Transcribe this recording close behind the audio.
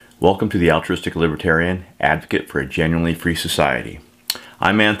Welcome to the Altruistic Libertarian, advocate for a genuinely free society.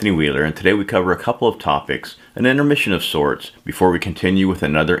 I'm Anthony Wheeler, and today we cover a couple of topics, an intermission of sorts, before we continue with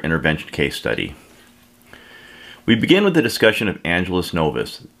another intervention case study. We begin with the discussion of Angelus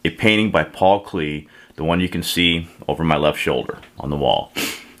Novus, a painting by Paul Klee, the one you can see over my left shoulder on the wall.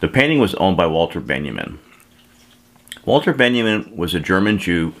 The painting was owned by Walter Benjamin. Walter Benjamin was a German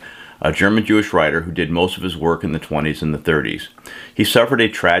Jewish writer who did most of his work in the 20s and the 30s. He suffered a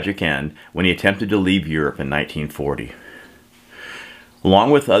tragic end when he attempted to leave Europe in 1940.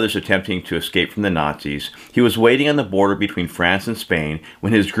 Along with others attempting to escape from the Nazis, he was waiting on the border between France and Spain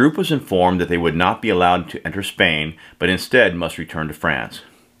when his group was informed that they would not be allowed to enter Spain, but instead must return to France.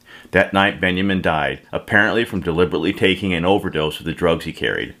 That night, Benjamin died, apparently from deliberately taking an overdose of the drugs he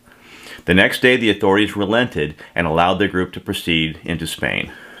carried. The next day, the authorities relented and allowed the group to proceed into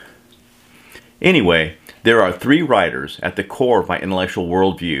Spain. Anyway, there are three writers at the core of my intellectual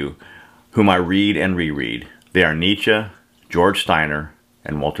worldview whom I read and reread. They are Nietzsche, George Steiner,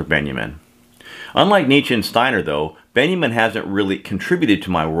 and Walter Benjamin. Unlike Nietzsche and Steiner, though, Benjamin hasn't really contributed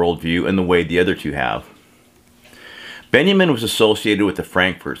to my worldview in the way the other two have. Benjamin was associated with the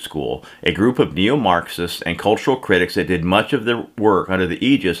Frankfurt School, a group of neo-Marxists and cultural critics that did much of their work under the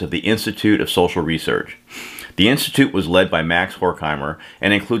aegis of the Institute of Social Research. The institute was led by Max Horkheimer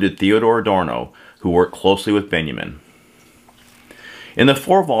and included Theodor Adorno, who worked closely with Benjamin. In the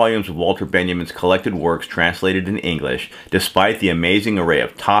 4 volumes of Walter Benjamin's collected works translated in English, despite the amazing array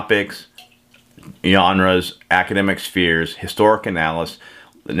of topics, genres, academic spheres, historic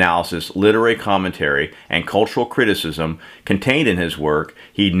analysis, literary commentary, and cultural criticism contained in his work,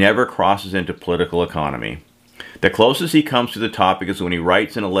 he never crosses into political economy. The closest he comes to the topic is when he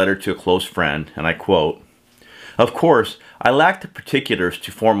writes in a letter to a close friend, and I quote, "Of course, I lack the particulars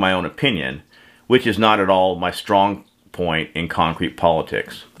to form my own opinion, which is not at all my strong point in concrete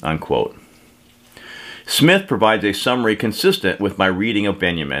politics," unquote. Smith provides a summary consistent with my reading of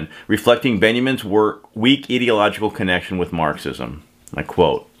Benjamin, reflecting Benjamin's weak ideological connection with Marxism. I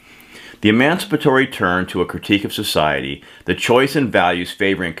quote, "The emancipatory turn to a critique of society, the choice in values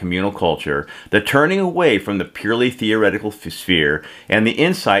favoring communal culture, the turning away from the purely theoretical sphere, and the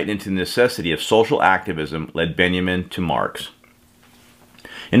insight into the necessity of social activism led Benjamin to Marx."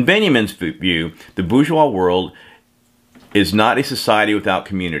 In Benjamin's view, the bourgeois world is not a society without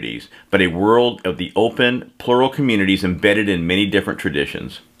communities, but a world of the open, plural communities embedded in many different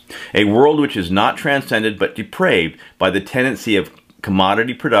traditions. A world which is not transcended but depraved by the tendency of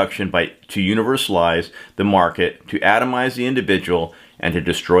commodity production to universalize the market, to atomize the individual, and to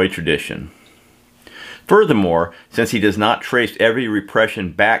destroy tradition. Furthermore, since he does not trace every repression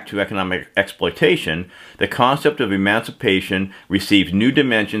back to economic exploitation, the concept of emancipation receives new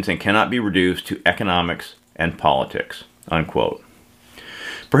dimensions and cannot be reduced to economics and politics, unquote.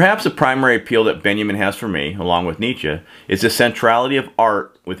 Perhaps the primary appeal that Benjamin has for me, along with Nietzsche, is the centrality of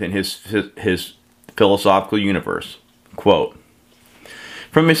art within his philosophical universe. Quote,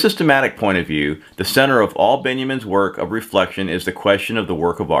 "From a systematic point of view, the center of all Benjamin's work of reflection is the question of the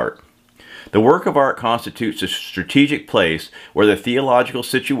work of art. The work of art constitutes a strategic place where the theological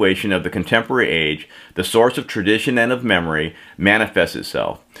situation of the contemporary age, the source of tradition and of memory, manifests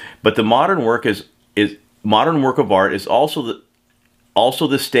itself. But the modern work of art is also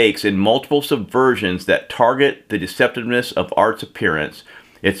the stakes in multiple subversions that target the deceptiveness of art's appearance,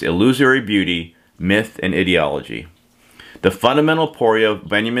 its illusory beauty, myth, and ideology. The fundamental aporia of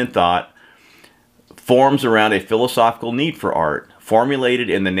Benjamin thought forms around a philosophical need for art, formulated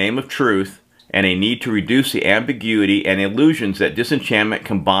in the name of truth, and a need to reduce the ambiguity and illusions that disenchantment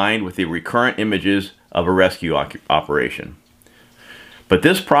combined with the recurrent images of a rescue operation. But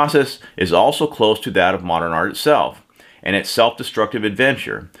this process is also close to that of modern art itself, and its self-destructive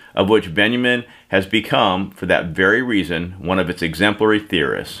adventure, of which Benjamin has become, for that very reason, one of its exemplary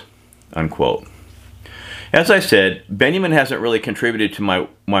theorists," unquote. As I said, Benjamin hasn't really contributed to my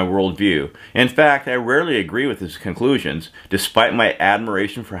worldview. In fact, I rarely agree with his conclusions, despite my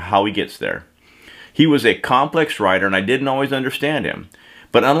admiration for how he gets there. He was a complex writer, and I didn't always understand him.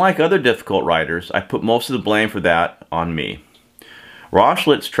 But unlike other difficult writers, I put most of the blame for that on me.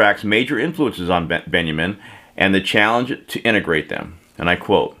 Rauschwitz tracks major influences on Benjamin and the challenge to integrate them, and I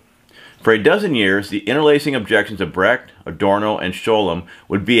quote, "For a dozen years, the interlacing objections of Brecht, Adorno, and Scholem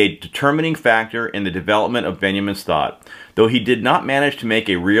would be a determining factor in the development of Benjamin's thought, though he did not manage to make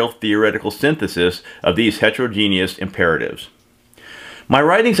a real theoretical synthesis of these heterogeneous imperatives. My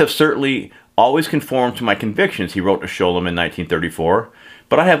writings have certainly always conformed to my convictions," he wrote to Scholem in 1934,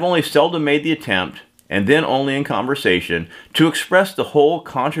 "but I have only seldom made the attempt, and then only in conversation, to express the whole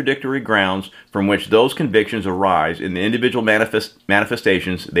contradictory grounds from which those convictions arise in the individual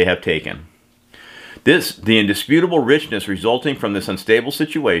manifestations they have taken. The indisputable richness resulting from this unstable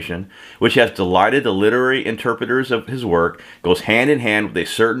situation, which has delighted the literary interpreters of his work, goes hand in hand with a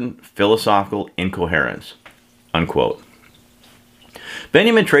certain philosophical incoherence." Unquote.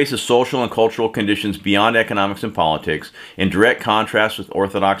 Benjamin traces social and cultural conditions beyond economics and politics in direct contrast with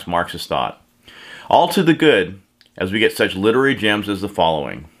orthodox Marxist thought. All to the good, as we get such literary gems as the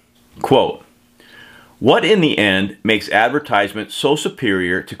following. Quote, "What in the end makes advertisement so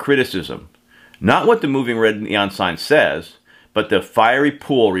superior to criticism? Not what the moving red neon sign says, but the fiery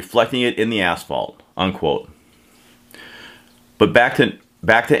pool reflecting it in the asphalt." Unquote. But back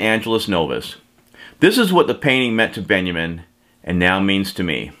to Angelus Novus. This is what the painting meant to Benjamin and now means to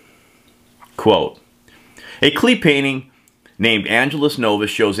me. Quote, "A Klee painting named Angelus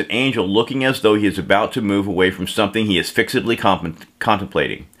Novus shows an angel looking as though he is about to move away from something he is fixedly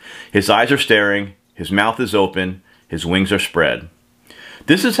contemplating. His eyes are staring, his mouth is open, his wings are spread.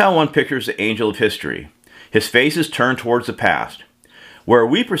 This is how one pictures the angel of history. His face is turned towards the past. Where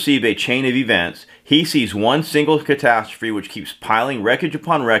we perceive a chain of events, he sees one single catastrophe which keeps piling wreckage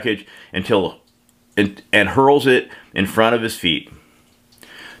upon wreckage and hurls it in front of his feet.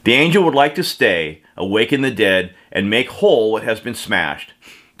 The angel would like to stay, awaken the dead, and make whole what has been smashed.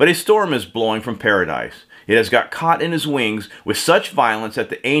 But a storm is blowing from paradise. It has got caught in his wings with such violence that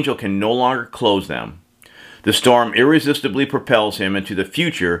the angel can no longer close them. The storm irresistibly propels him into the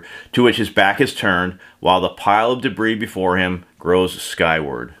future to which his back is turned, while the pile of debris before him grows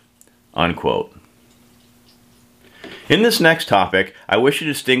skyward." Unquote. In this next topic, I wish to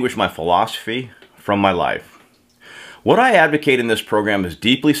distinguish my philosophy from my life. What I advocate in this program is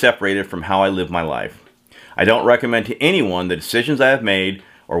deeply separated from how I live my life. I don't recommend to anyone the decisions I have made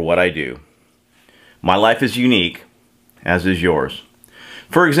or what I do. My life is unique, as is yours.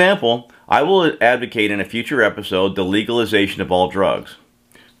 For example, I will advocate in a future episode the legalization of all drugs.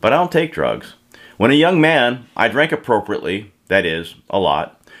 But I don't take drugs. When a young man, I drank appropriately, that is, a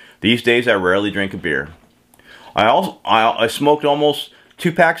lot. These days I rarely drink a beer. I smoked almost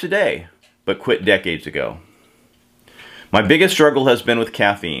 2 packs a day, but quit decades ago. My biggest struggle has been with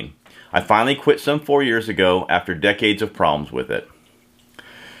caffeine. I finally quit some 4 years ago after decades of problems with it.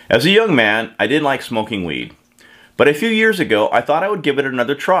 As a young man, I didn't like smoking weed. But a few years ago, I thought I would give it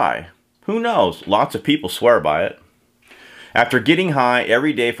another try. Who knows? Lots of people swear by it. After getting high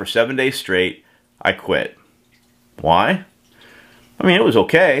every day for 7 days straight, I quit. Why? I mean, it was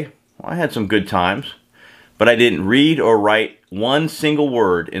okay. I had some good times. But I didn't read or write one single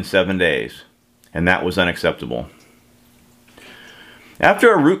word in 7 days. And that was unacceptable.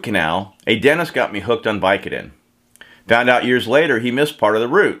 After a root canal, a dentist got me hooked on Vicodin. Found out years later he missed part of the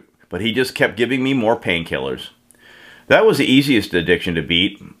root, but he just kept giving me more painkillers. That was the easiest addiction to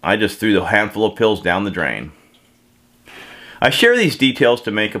beat. I just threw the handful of pills down the drain. I share these details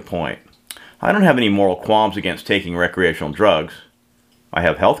to make a point. I don't have any moral qualms against taking recreational drugs. I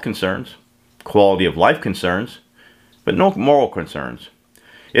have health concerns, quality of life concerns, but no moral concerns.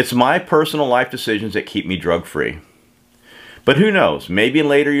 It's my personal life decisions that keep me drug-free. But who knows, maybe in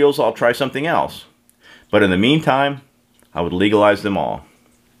later years I'll try something else. But in the meantime, I would legalize them all.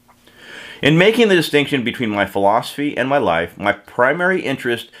 In making the distinction between my philosophy and my life, my primary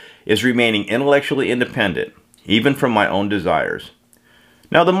interest is remaining intellectually independent, even from my own desires.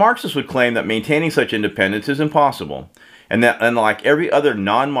 Now, the Marxists would claim that maintaining such independence is impossible, and that, like every other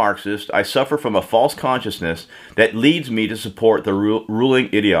non-Marxist, I suffer from a false consciousness that leads me to support the ruling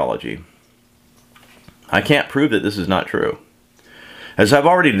ideology. I can't prove that this is not true. As I've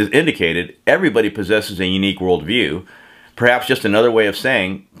already indicated, everybody possesses a unique worldview, perhaps just another way of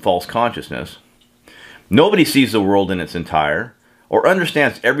saying false consciousness. Nobody sees the world in its entire, or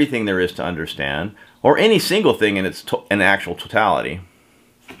understands everything there is to understand, or any single thing in its actual totality.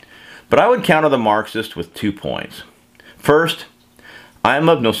 But I would counter the Marxist with 2 points. First, I am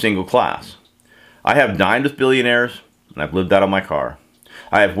of no single class. I have dined with billionaires, and I've lived out of my car.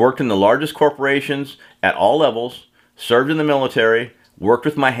 I have worked in the largest corporations at all levels, served in the military, worked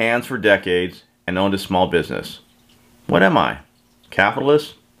with my hands for decades, and owned a small business. What am I?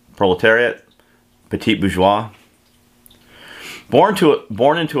 Capitalist? Proletariat? Petit bourgeois? Born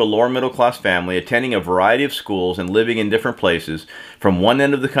into a lower middle class family, attending a variety of schools and living in different places, from one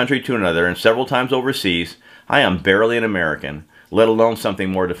end of the country to another and several times overseas, I am barely an American, let alone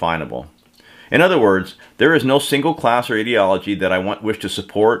something more definable. In other words, there is no single class or ideology that I wish to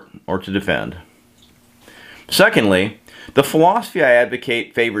support or to defend. Secondly, the philosophy I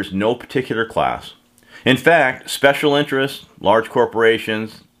advocate favors no particular class. In fact, special interests, large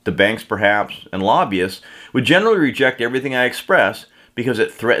corporations, the banks perhaps, and lobbyists would generally reject everything I express because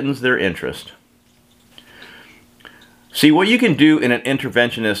it threatens their interest. See, what you can do in an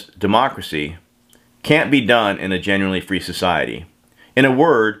interventionist democracy can't be done in a genuinely free society. In a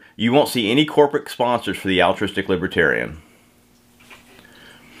word, you won't see any corporate sponsors for the altruistic libertarian.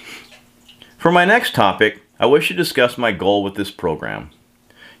 For my next topic, I wish to discuss my goal with this program.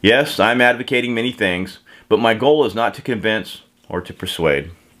 Yes, I'm advocating many things, but my goal is not to convince or to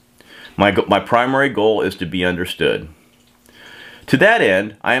persuade. My primary goal is to be understood. To that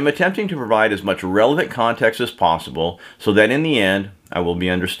end, I am attempting to provide as much relevant context as possible so that in the end, I will be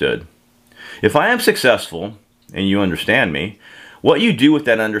understood. If I am successful, and you understand me, what you do with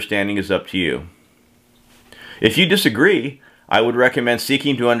that understanding is up to you. If you disagree, I would recommend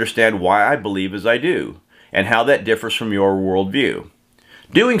seeking to understand why I believe as I do, and how that differs from your worldview.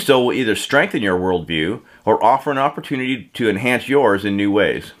 Doing so will either strengthen your worldview or offer an opportunity to enhance yours in new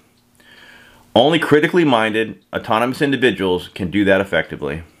ways. Only critically minded, autonomous individuals can do that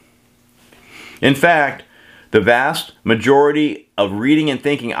effectively. In fact, the vast majority of reading and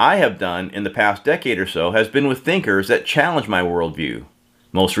thinking I have done in the past decade or so has been with thinkers that challenge my worldview.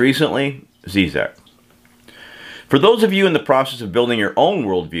 Most recently, Zizek. For those of you in the process of building your own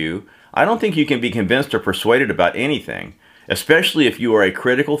worldview, I don't think you can be convinced or persuaded about anything, especially if you are a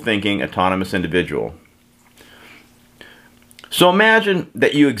critical thinking, autonomous individual. So imagine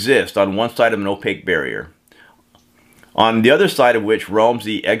that you exist on one side of an opaque barrier, on the other side of which roams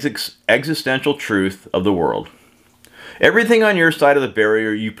the existential truth of the world. Everything on your side of the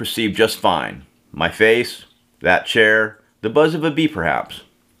barrier you perceive just fine. My face, that chair, the buzz of a bee perhaps.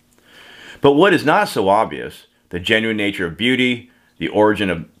 But what is not so obvious, the genuine nature of beauty, the origin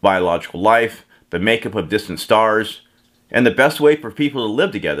of biological life, the makeup of distant stars, and the best way for people to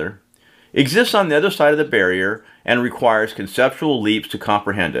live together, exists on the other side of the barrier and requires conceptual leaps to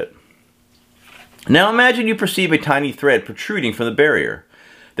comprehend it. Now imagine you perceive a tiny thread protruding from the barrier.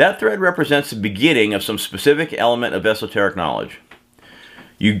 That thread represents the beginning of some specific element of esoteric knowledge.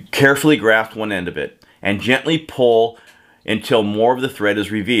 You carefully grasp one end of it and gently pull until more of the thread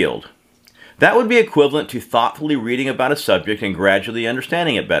is revealed. That would be equivalent to thoughtfully reading about a subject and gradually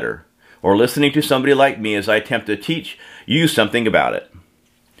understanding it better, or listening to somebody like me as I attempt to teach you something about it.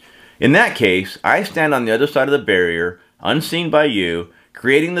 In that case, I stand on the other side of the barrier, unseen by you,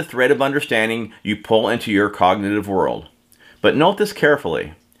 creating the thread of understanding you pull into your cognitive world. But note this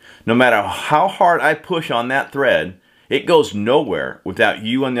carefully. No matter how hard I push on that thread, it goes nowhere without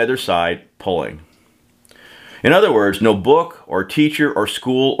you on the other side pulling. In other words, no book or teacher or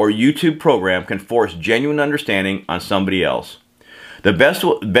school or YouTube program can force genuine understanding on somebody else. The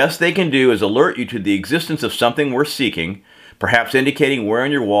best they can do is alert you to the existence of something worth seeking, perhaps indicating where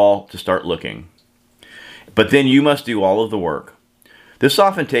on your wall to start looking. But then you must do all of the work. This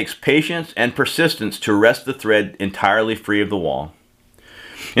often takes patience and persistence to wrest the thread entirely free of the wall.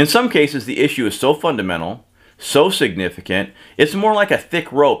 In some cases, the issue is so fundamental, so significant, it's more like a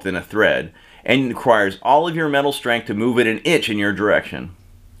thick rope than a thread, and requires all of your mental strength to move it an inch in your direction.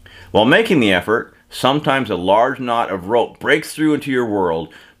 While making the effort, sometimes a large knot of rope breaks through into your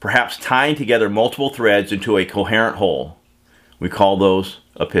world, perhaps tying together multiple threads into a coherent whole. We call those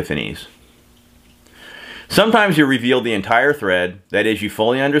epiphanies. Sometimes you reveal the entire thread, that is, you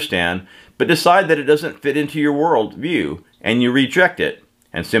fully understand, but decide that it doesn't fit into your world view, and you reject it,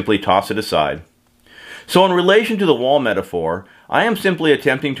 and simply toss it aside. So in relation to the wall metaphor, I am simply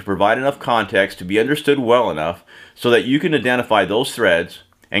attempting to provide enough context to be understood well enough so that you can identify those threads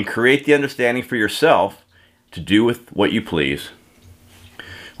and create the understanding for yourself to do with what you please.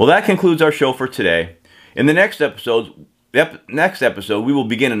 Well, that concludes our show for today. In the next episode, we will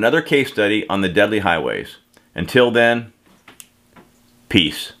begin another case study on the deadly highways. Until then,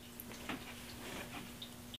 peace.